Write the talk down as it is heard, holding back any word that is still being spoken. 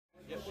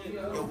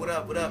Yo, what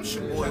up, what up? It's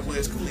your boy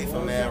Wiz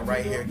Khalifa, man,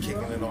 right here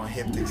kicking it on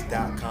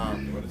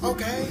Hiptix.com.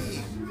 Okay.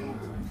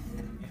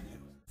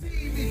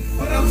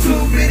 But I'm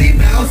too many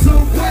miles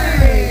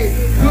away,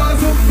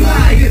 cause I'm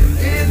flying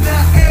in the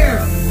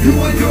air. You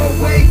on your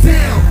way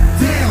down,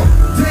 down,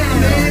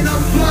 down, and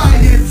I'm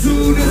flying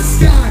to the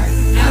sky.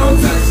 I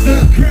don't touch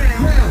the ground,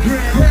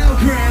 ground, ground,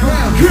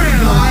 ground.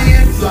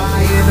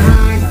 Flying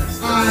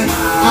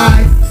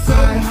high, so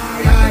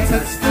high, I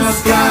touch the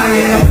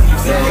sky.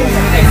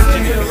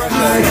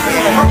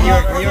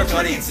 New York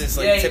audiences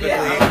like typically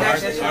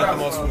aren't the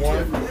most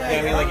warm. You know what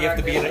I mean? Like you have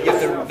to be,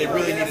 they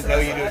really need to know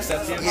you to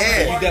accept you.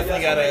 Yeah. You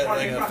definitely got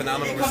a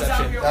phenomenal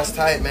reception. That's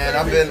tight, man.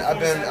 I've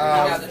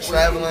been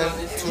traveling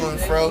to and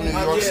fro New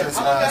York since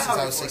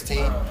I was 16.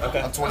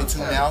 Okay. I'm 22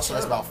 now, so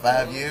that's about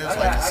 5 years.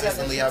 Like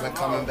consistently, I've been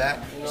coming back,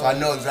 so I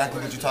know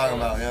exactly what you're talking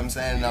about. You know what I'm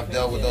saying? And I've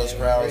dealt with those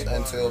crowds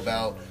until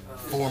about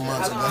 4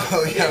 months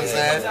ago, you know what I'm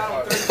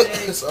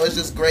saying? So it's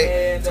just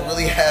great to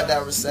really have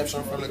that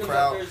reception from the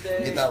crowd,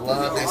 get that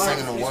love, they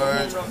singing the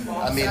words.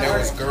 I mean, there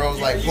was girls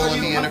like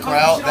pulling me in the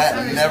crowd.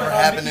 That never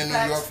happened in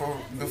New York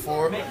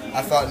before.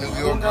 I thought New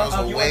York girls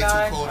were way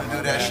too cool to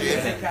do that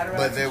shit,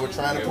 but they were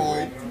trying to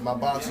pull my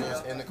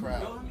boxers in the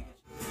crowd.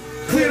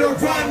 Clear the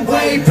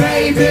runway,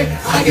 baby.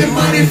 I get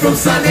money from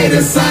Sunday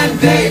to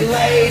Sunday,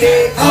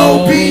 lady.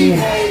 OB,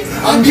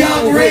 I'm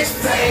young, rich,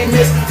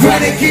 famous.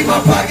 Trying to keep my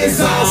pockets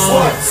on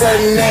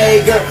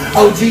Schwarzenegger.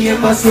 OG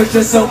in my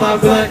switcher, so my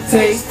blunt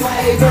tastes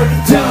flavor.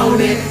 Don't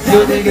it?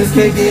 You niggas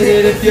can't get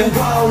it if you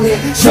want it.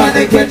 Trying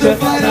to catch a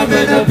fight, I'm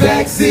in the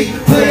backseat.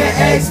 Playing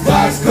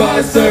Xbox,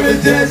 car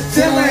service, just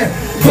chilling.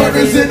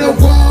 Burgers in the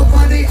wall,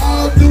 money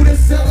all through the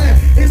ceiling.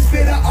 It's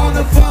spitter on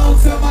the phone,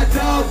 tell my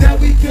dog that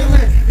we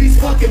killing. These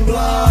fucking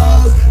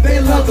blogs, they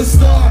love a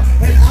star,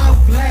 and I'm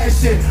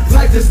flashing.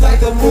 Life just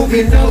like a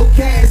movie, no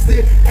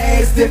casting.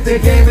 Asked if the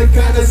game is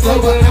kinda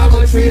slow, but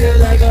I'ma treat it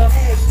like a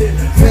action.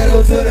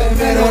 Pedal to the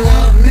metal,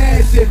 I'm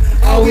mashing.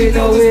 All we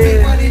know is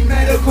big money,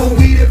 medical,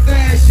 weed, and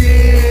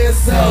fashion.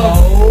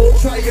 So,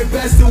 try your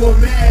best to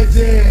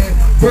imagine.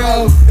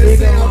 Bro, they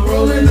say I'm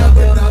rolling up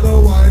another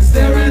one,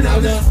 staring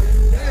out the...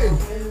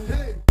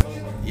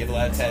 You have a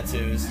lot of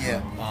tattoos.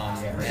 Yeah.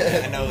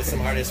 I know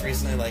some artists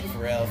recently, like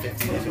Pharrell,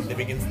 50, they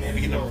begin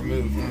to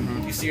remove.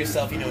 Do you see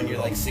yourself, you know, when you're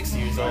like 60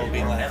 years old,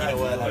 being like, you know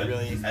what, I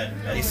really,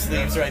 these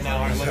sleeves right now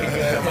aren't looking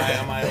good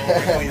on my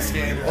old clean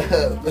skin?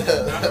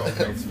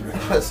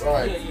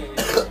 Sorry.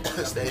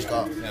 Stage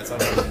cough. That's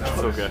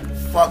okay.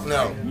 Fuck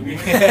no.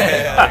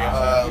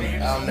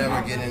 I'll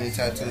never get any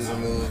tattoos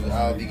removed.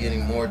 I'll be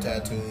getting more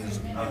tattoos.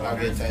 I'll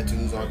get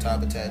tattoos on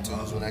top of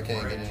tattoos when I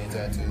can't get any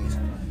tattoos.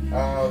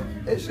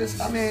 It's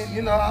just, I mean,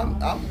 you know,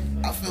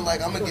 I feel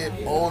like I'm gonna get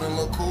old and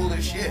look cool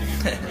as shit.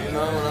 You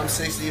know, when I'm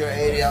 60 or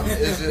 80, I'm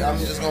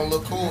just gonna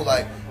look cool.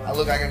 Like, I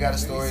look like I got a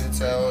story to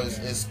tell.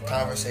 It's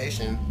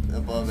conversation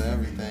above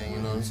everything, you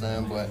know what I'm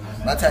saying? But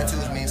my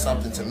tattoos mean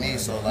something to me,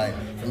 so like,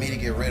 for me to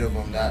get rid of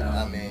them,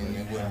 I mean,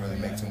 it wouldn't really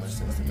make too much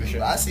sense to me.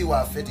 But I see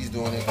why 50's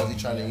doing it, because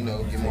he's trying to, you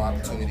know, get more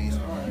opportunities,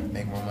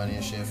 make more money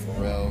and shit, for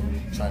real,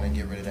 trying to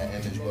get rid of that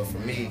image. But for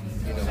me,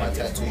 you know, my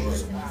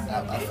tattoos,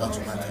 I fucks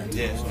with my tattoos.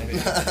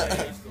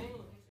 Yeah.